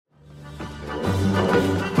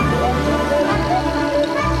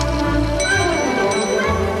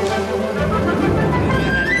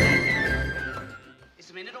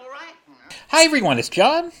Hi everyone, it's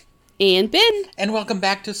John. And Ben. And welcome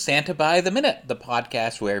back to Santa by the Minute, the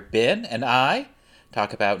podcast where Ben and I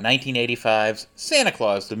talk about 1985's Santa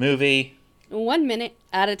Claus the movie. 1 minute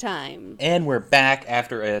at a time. And we're back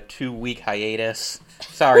after a 2-week hiatus.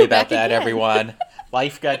 Sorry about that, everyone.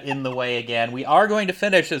 Life got in the way again. We are going to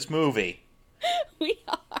finish this movie. We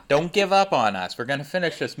are. Don't give up on us. We're going to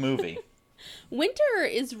finish this movie. Winter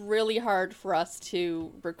is really hard for us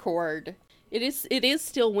to record. It is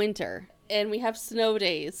still winter, and we have snow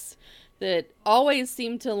days that always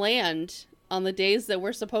seem to land on the days that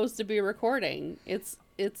we're supposed to be recording. It's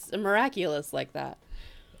miraculous like that.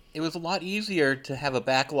 It was a lot easier to have a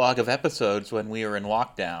backlog of episodes when we were in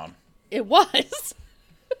lockdown. It was.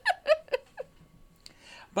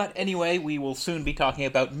 But anyway, we will soon be talking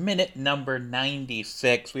about minute number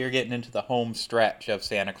 96. We are getting into the home stretch of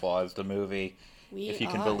Santa Claus the movie, if you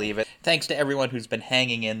can believe it. Thanks to everyone who's been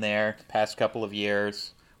hanging in there the past couple of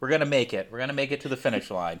years. We're going to make it. We're going to make it to the finish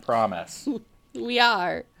line, promise. We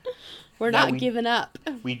are. We're not giving up.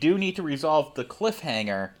 We do need to resolve the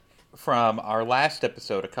cliffhanger from our last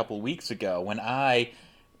episode a couple weeks ago when I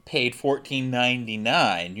paid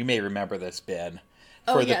 $14.99. You may remember this, Ben,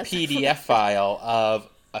 for the PDF file of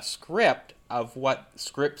a script of what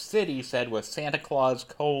Script City said was Santa Claus :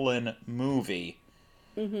 movie.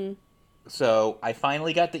 Mm-hmm. So I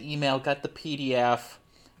finally got the email, got the PDF,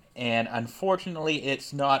 and unfortunately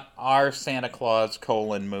it's not our Santa Claus :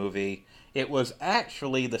 movie. It was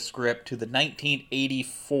actually the script to the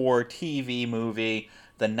 1984 TV movie,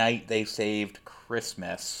 The Night They Saved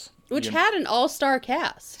Christmas. Which had an all-star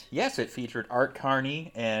cast. Yes, it featured Art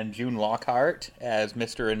Carney and June Lockhart as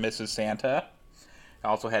Mr. and Mrs. Santa. It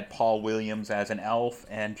also had Paul Williams as an elf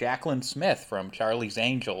and Jaclyn Smith from Charlie's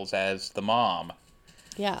Angels as the mom.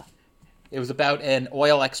 Yeah. It was about an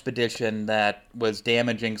oil expedition that was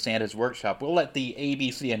damaging Santa's workshop. We'll let the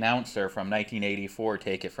ABC announcer from 1984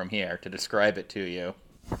 take it from here to describe it to you.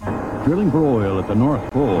 Drilling for oil at the North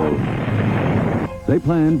Pole. They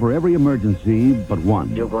planned for every emergency but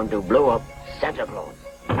one. You're going to blow up Santa Claus.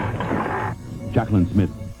 Jaclyn Smith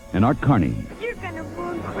and Art Carney. You're going to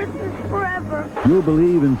ruin Christmas forever. You'll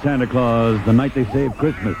believe in Santa Claus the night they saved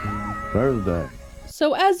Christmas. Thursday.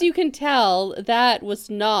 So as you can tell, that was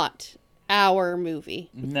not our movie.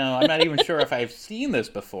 No, I'm not even sure if I've seen this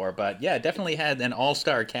before, but yeah, it definitely had an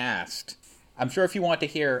all-star cast. I'm sure if you want to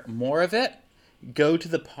hear more of it, go to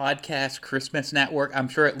the podcast Christmas Network. I'm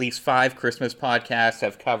sure at least 5 Christmas podcasts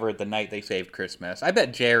have covered The Night They Saved Christmas. I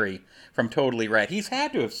bet Jerry from Totally Red, he's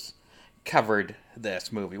had to have covered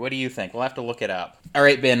this movie. What do you think? We'll have to look it up. All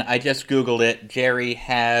right, Ben, I just Googled it. Jerry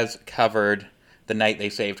has covered The Night They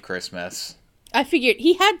Saved Christmas. I figured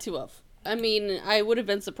he had to have. I mean, I would have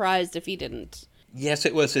been surprised if he didn't. Yes,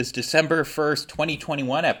 it was his December 1st,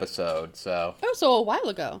 2021 episode, so... Oh, so a while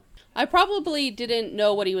ago. I probably didn't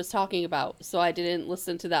know what he was talking about, so I didn't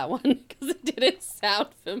listen to that one, because it didn't sound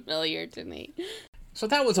familiar to me. So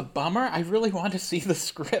that was a bummer. I really want to see the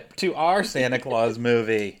script to our Santa Claus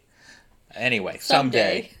movie. Anyway,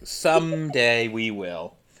 someday we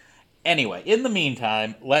will. Anyway, in the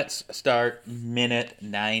meantime, let's start minute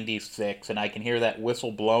 96, and I can hear that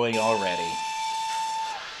whistle blowing already.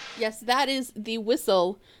 Yes, that is the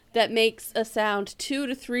whistle that makes a sound 2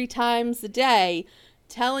 to 3 times a day,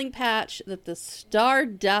 telling Patch that the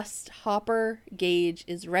Stardust Hopper gauge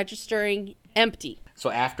is registering empty. So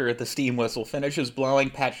after the steam whistle finishes blowing,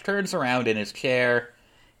 Patch turns around in his chair,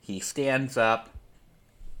 he stands up,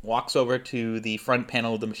 walks over to the front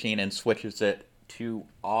panel of the machine and switches it to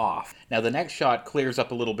off. Now the next shot clears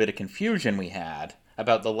up a little bit of confusion we had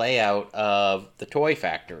about the layout of the toy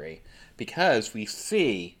factory, because we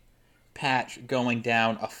see Patch going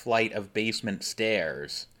down a flight of basement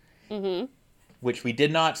stairs, which we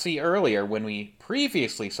did not see earlier when we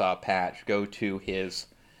previously saw Patch go to his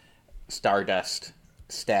Stardust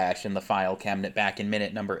stash in the file cabinet back in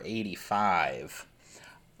minute number 85.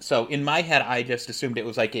 So in my head, I just assumed it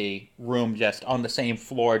was like a room just on the same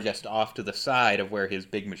floor, just off to the side of where his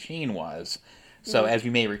big machine was. So as you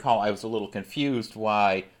may recall, I was a little confused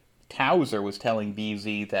why Towser was telling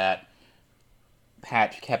BZ that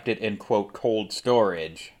Patch kept it in, quote, cold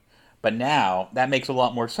storage. But now, that makes a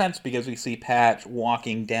lot more sense because we see Patch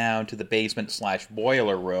walking down to the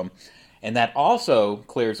basement/boiler room. And that also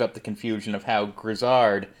clears up the confusion of how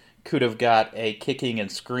Grizzard could have got a kicking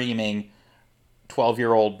and screaming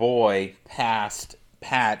 12-year-old boy past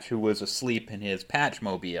Patch, who was asleep in his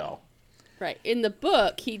Patchmobile. Right. In the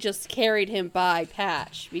book, he just carried him by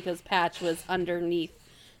Patch because Patch was underneath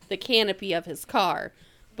the canopy of his car.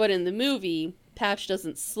 But in the movie, Patch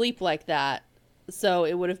doesn't sleep like that, so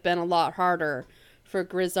it would have been a lot harder for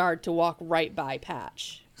Grizzard to walk right by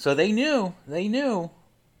Patch. So they knew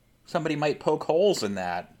somebody might poke holes in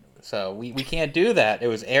that. So we can't do that. It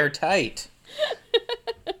was airtight.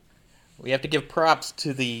 We have to give props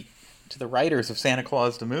to the writers of Santa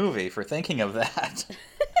Claus the Movie for thinking of that.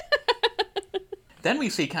 Then we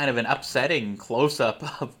see kind of an upsetting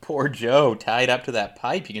close-up of poor Joe tied up to that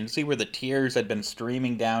pipe. You can see where the tears had been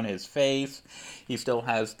streaming down his face. He still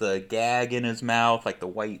has the gag in his mouth, like the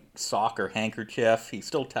white sock or handkerchief. He's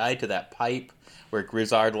still tied to that pipe where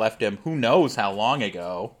Grizzard left him who knows how long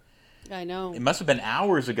ago. I know. It must have been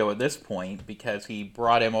hours ago at this point, because he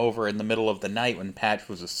brought him over in the middle of the night when Patch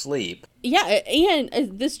was asleep. Yeah,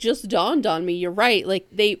 and this just dawned on me. You're right. Like,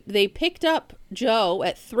 they picked up Joe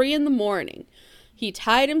at 3 a.m. He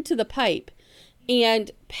tied him to the pipe,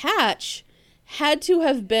 and Patch had to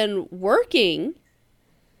have been working,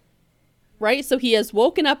 right? So he has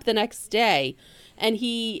woken up the next day, and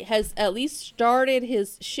he has at least started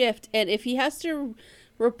his shift, and if he has to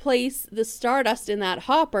replace the stardust in that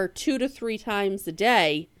hopper 2 to 3 times a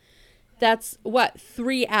day, that's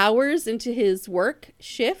 3 hours into his work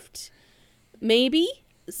shift, maybe,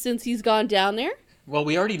 since he's gone down there. Well,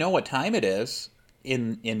 we already know what time it is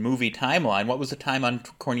in movie timeline. What was the time on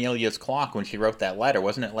Cornelia's clock when she wrote that letter?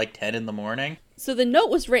 Wasn't it like 10 in the morning? So the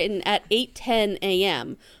note was written at 8:10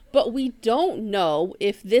 a.m., but we don't know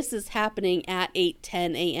if this is happening at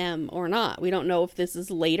 8:10 a.m. or not. We don't know if this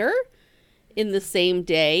is later in the same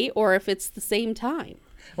day or if it's the same time.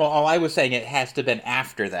 Well, all I was saying, it has to have been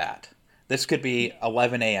after that. This could be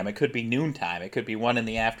 11 a.m. It could be noontime. It could be 1 in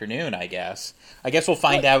the afternoon, I guess. I guess we'll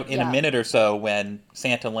find out in a minute or so when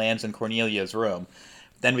Santa lands in Cornelia's room.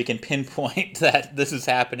 Then we can pinpoint that this is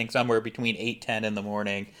happening somewhere between 8:10 in the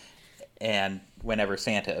morning and whenever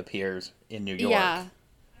Santa appears in New York. Yeah.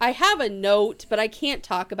 I have a note, but I can't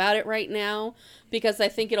talk about it right now because I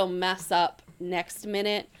think it'll mess up next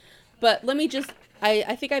minute. But let me just,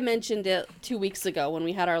 I think I mentioned it 2 weeks ago when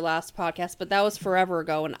we had our last podcast, but that was forever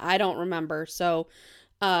ago and I don't remember. So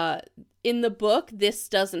in the book, this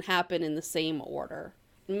doesn't happen in the same order.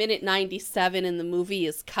 Minute 97 in the movie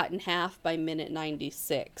is cut in half by minute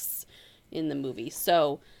 96 in the movie.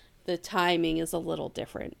 So the timing is a little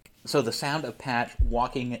different. So the sound of Patch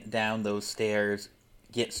walking down those stairs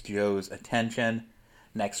gets Joe's attention.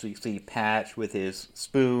 Next we see Patch with his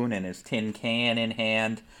spoon and his tin can in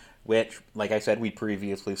hand, which, like I said, we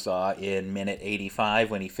previously saw in minute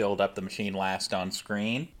 85 when he filled up the machine last on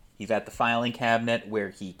screen. He's at the filing cabinet where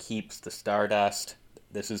he keeps the stardust.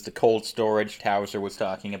 This is the cold storage Towser was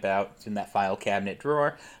talking about. It's in that file cabinet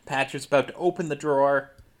drawer. Patch is about to open the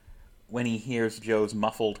drawer when he hears Joe's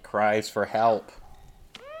muffled cries for help.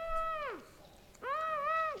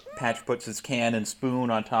 Patch puts his can and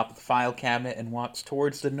spoon on top of the file cabinet and walks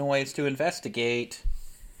towards the noise to investigate.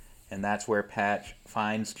 And that's where Patch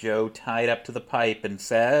finds Joe tied up to the pipe and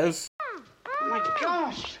says, "Oh my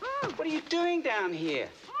gosh! What are you doing down here?"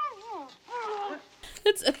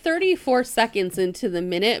 It's 34 seconds into the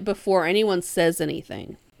minute before anyone says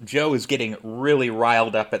anything. Joe is getting really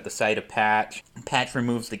riled up at the sight of Patch. Patch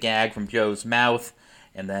removes the gag from Joe's mouth,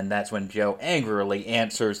 and then that's when Joe angrily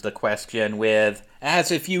answers the question with, "As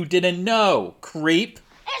if you didn't know, creep."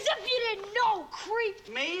 As if you didn't know, creep.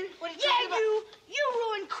 Me? What are you Yeah, talking about? you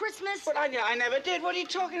ruined Christmas. But I never did. What are you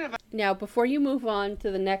talking about? Now, before you move on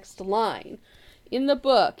to the next line, in the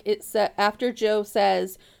book, it said after Joe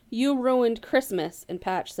says, "You ruined Christmas," and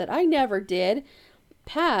Patch said, "I never did,"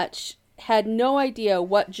 Patch had no idea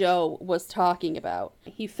what Joe was talking about.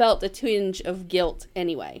 He felt a twinge of guilt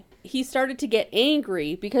anyway. He started to get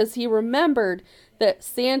angry because he remembered that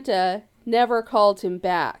Santa never called him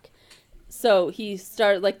back. So he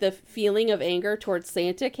started, like, the feeling of anger towards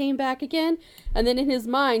Santa came back again. And then in his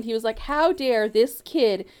mind, he was like, how dare this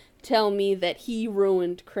kid tell me that he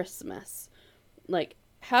ruined Christmas? Like,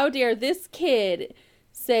 how dare this kid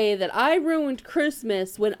say that I ruined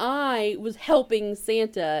Christmas when I was helping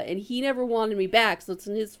Santa and he never wanted me back, so it's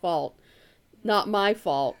his fault, not my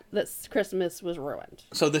fault, that Christmas was ruined.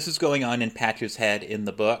 So this is going on in Patch's head in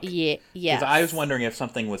the book? Yeah, yes. Because I was wondering if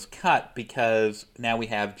something was cut, because now we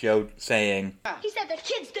have Joe saying, He said the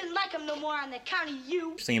kids didn't like him no more on account of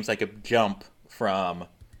you. seems like a jump from,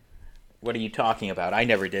 what are you talking about? I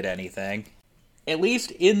never did anything. At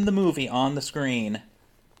least in the movie, on the screen,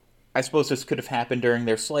 I suppose this could have happened during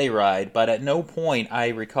their sleigh ride, but at no point I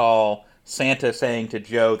recall Santa saying to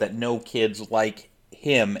Joe that no kids like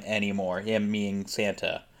him anymore, him meaning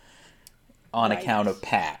Santa, on account of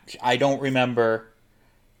Patch. I don't remember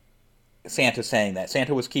Santa saying that.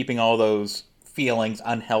 Santa was keeping all those feelings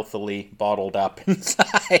unhealthily bottled up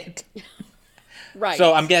inside. Right.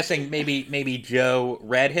 So I'm guessing maybe Joe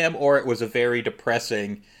read him, or it was a very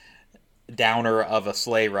depressing downer of a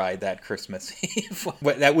sleigh ride that Christmas Eve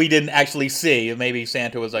that we didn't actually see. Maybe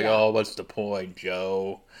Santa was like, "Oh, what's the point,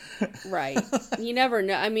 Joe?" Right. You never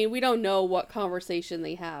know. I mean, we don't know what conversation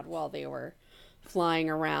they had while they were flying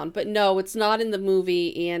around. But no, it's not in the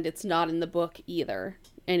movie, and it's not in the book either.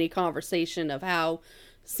 Any conversation of how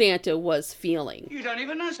Santa was feeling. You don't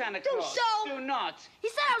even know Santa Claus. so. Do not. He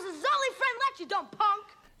said I was his only friend left, you dumb punk.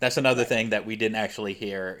 That's another thing that we didn't actually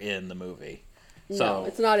hear in the movie. No,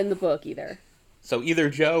 it's not in the book either. So either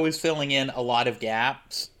Joe is filling in a lot of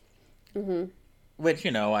gaps, which,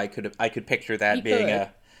 you know, I could picture that He being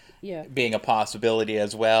could. being a possibility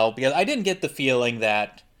as well, because I didn't get the feeling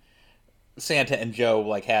that Santa and Joe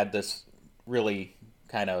like had this really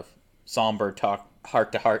kind of somber talk,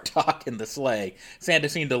 heart-to-heart talk in the sleigh. Santa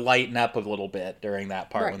seemed to lighten up a little bit during that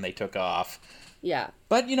part when they took off. Yeah.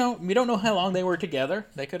 But, you know, we don't know how long they were together.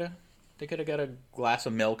 They could have got a glass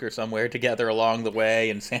of milk or somewhere together along the way,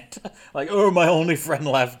 and Santa, like, "Oh, my only friend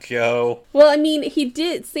left, Joe." Well, I mean,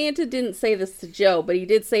 Santa didn't say this to Joe, but he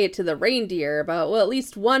did say it to the reindeer about, well, at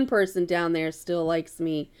least one person down there still likes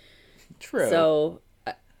me. True. So,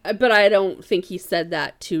 but I don't think he said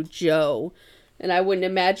that to Joe. And I wouldn't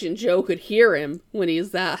imagine Joe could hear him when he's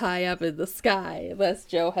that high up in the sky, unless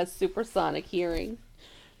Joe has supersonic hearing.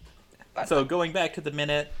 So going back to the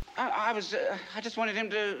minute, I just wanted him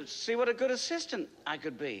to see what a good assistant I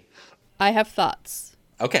could be. I have thoughts.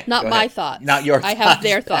 okay, Not go my ahead. thoughts. Not your I thoughts. have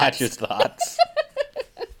their thoughts. Patch's thoughts.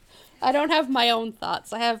 I don't have my own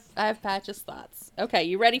thoughts. I have Patch's thoughts. Okay,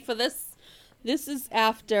 you ready for this? This is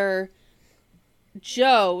after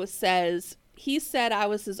Joe says, "He said I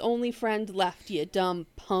was his only friend left, you dumb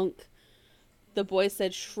punk." The boy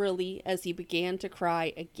said shrilly as he began to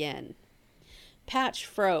cry again. Patch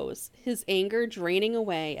froze, his anger draining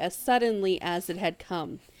away as suddenly as it had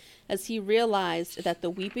come, as he realized that the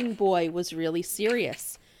weeping boy was really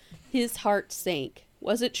serious. His heart sank.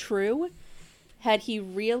 Was it true? Had he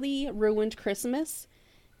really ruined Christmas?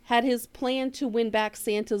 Had his plan to win back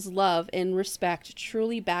Santa's love and respect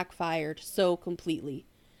truly backfired so completely?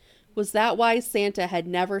 Was that why Santa had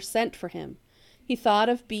never sent for him? He thought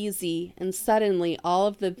of BZ, and suddenly all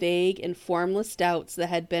of the vague and formless doubts that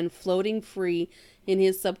had been floating free in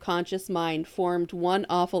his subconscious mind formed one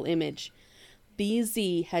awful image.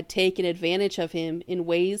 BZ had taken advantage of him in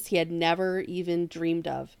ways he had never even dreamed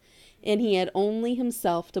of, and he had only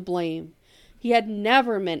himself to blame. He had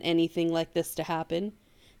never meant anything like this to happen.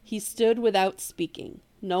 He stood without speaking,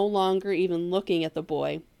 no longer even looking at the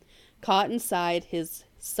boy, caught inside his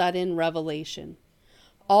sudden revelation.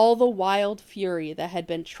 All the wild fury that had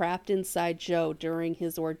been trapped inside Joe during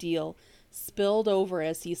his ordeal spilled over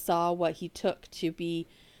as he saw what he took to be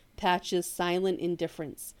Patch's silent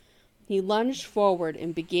indifference. He lunged forward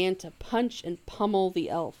and began to punch and pummel the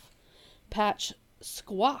elf. Patch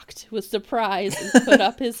squawked with surprise and put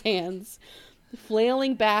up his hands,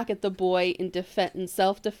 flailing back at the boy in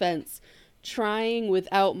self-defense, trying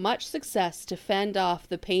without much success to fend off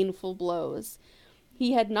the painful blows.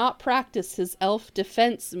 He had not practiced his elf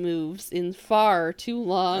defense moves in far too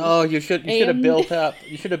long. Oh, you should have built up.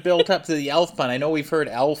 You should have built up to the elf pun. I know we've heard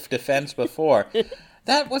elf defense before.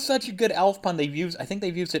 That was such a good elf pun. I think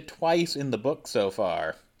they've used it twice in the book so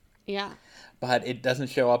far. Yeah. But it doesn't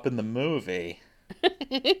show up in the movie.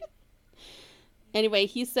 Anyway,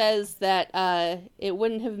 he says that it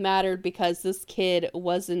wouldn't have mattered because this kid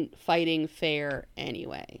wasn't fighting fair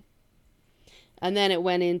anyway. And then it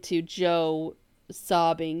went into Joe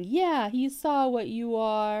sobbing, "Yeah, he saw what you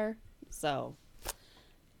are." So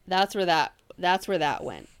that's where that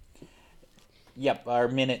went. Yep, our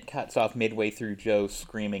minute cuts off midway through Joe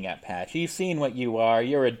screaming at Patch, "He's seen what you are.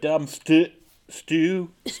 You're a dumb stew.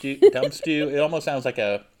 Dumb stew." It almost sounds like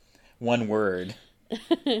a one word.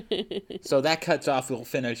 So that cuts off. We'll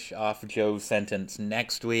finish off Joe's sentence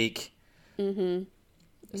next week.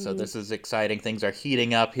 So this is exciting. Things are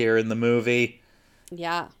heating up here in the movie.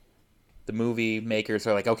 Yeah. The movie makers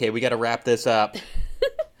are like, okay, we got to wrap this up.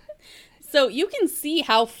 So you can see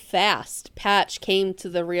how fast Patch came to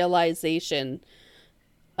the realization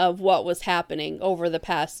of what was happening over the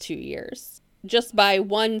past 2 years. Just by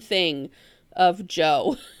one thing of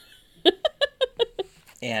Joe.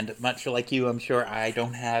 And much like you, I'm sure I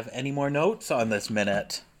don't have any more notes on this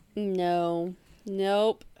minute. No.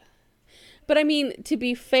 Nope. But I mean, to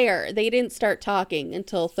be fair, they didn't start talking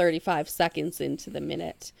until 35 seconds into the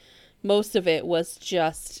minute. Most of it was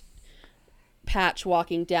just Patch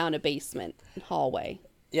walking down a basement hallway.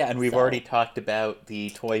 Yeah, and we've already talked about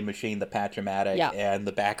the toy machine, the Patch-O-Matic, and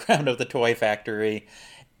the background of the toy factory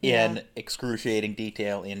in excruciating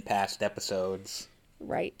detail in past episodes.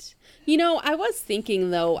 Right. You know, I was thinking,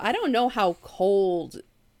 though, I don't know how cold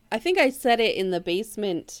I think I said it in the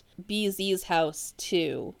basement BZ's house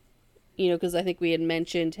too, because I think we had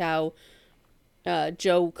mentioned how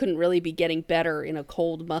Joe couldn't really be getting better in a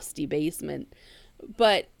cold, musty basement.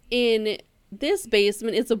 But in this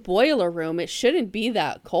basement, it's a boiler room. It shouldn't be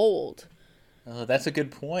that cold. Oh, that's a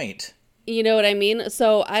good point. You know what I mean?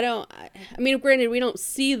 So granted, we don't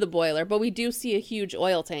see the boiler, but we do see a huge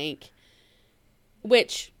oil tank,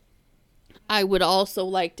 which I would also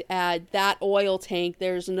like to add, that oil tank,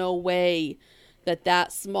 there's no way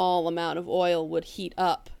that small amount of oil would heat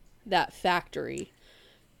up that factory.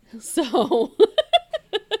 So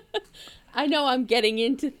I know I'm getting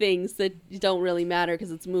into things that don't really matter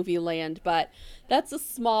because it's movie land, but that's a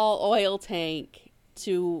small oil tank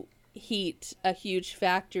to heat a huge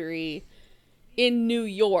factory in New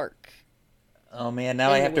York. Oh man,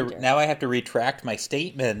 now I have to retract my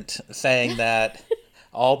statement saying that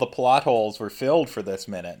all the plot holes were filled for this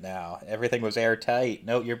minute now. Everything was airtight.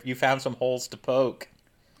 No, you found some holes to poke.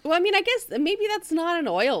 Well, I mean, I guess maybe that's not an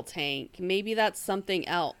oil tank. Maybe that's something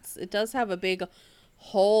else. It does have a big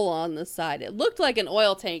hole on the side. It looked like an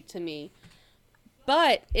oil tank to me,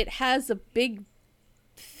 but it has a big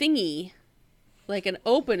thingy, like an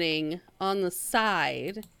opening on the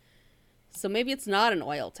side. So maybe it's not an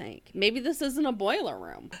oil tank. Maybe this isn't a boiler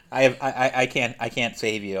room. I can't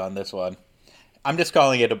save you on this one. I'm just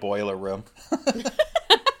calling it a boiler room.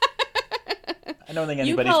 I don't think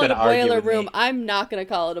anybody's going to argue with me. You call it a boiler room. I'm not going to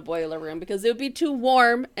call it a boiler room because it would be too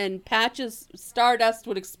warm and Patch's stardust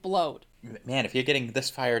would explode. Man, if you're getting this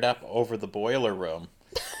fired up over the boiler room,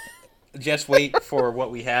 just wait for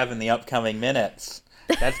what we have in the upcoming minutes.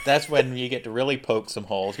 That's when you get to really poke some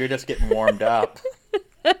holes. You're just getting warmed up.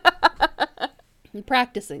 I'm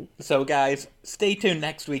practicing. So guys, stay tuned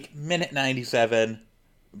next week, minute 97.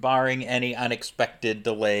 Barring any unexpected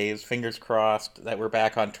delays, fingers crossed that we're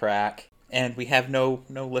back on track. And we have no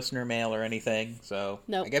listener mail or anything, so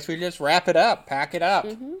nope. I guess we just wrap it up, pack it up.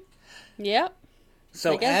 Mm-hmm. Yep.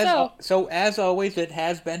 So as always, it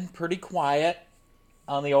has been pretty quiet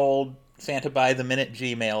on the old Santa by the Minute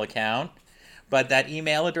Gmail account. But that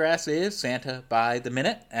email address is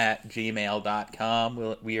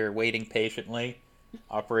santabytheminute@gmail.com. We are waiting patiently.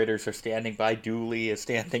 Operators are standing by. Dooley is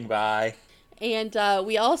standing by. And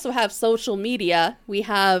we also have social media. We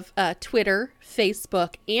have Twitter,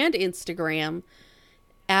 Facebook, and Instagram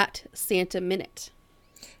at Santa Minute.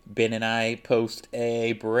 Ben and I post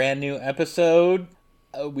a brand new episode.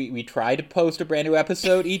 We try to post a brand new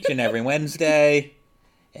episode each and every Wednesday.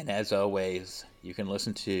 And as always, you can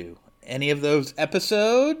listen to any of those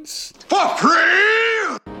episodes for free!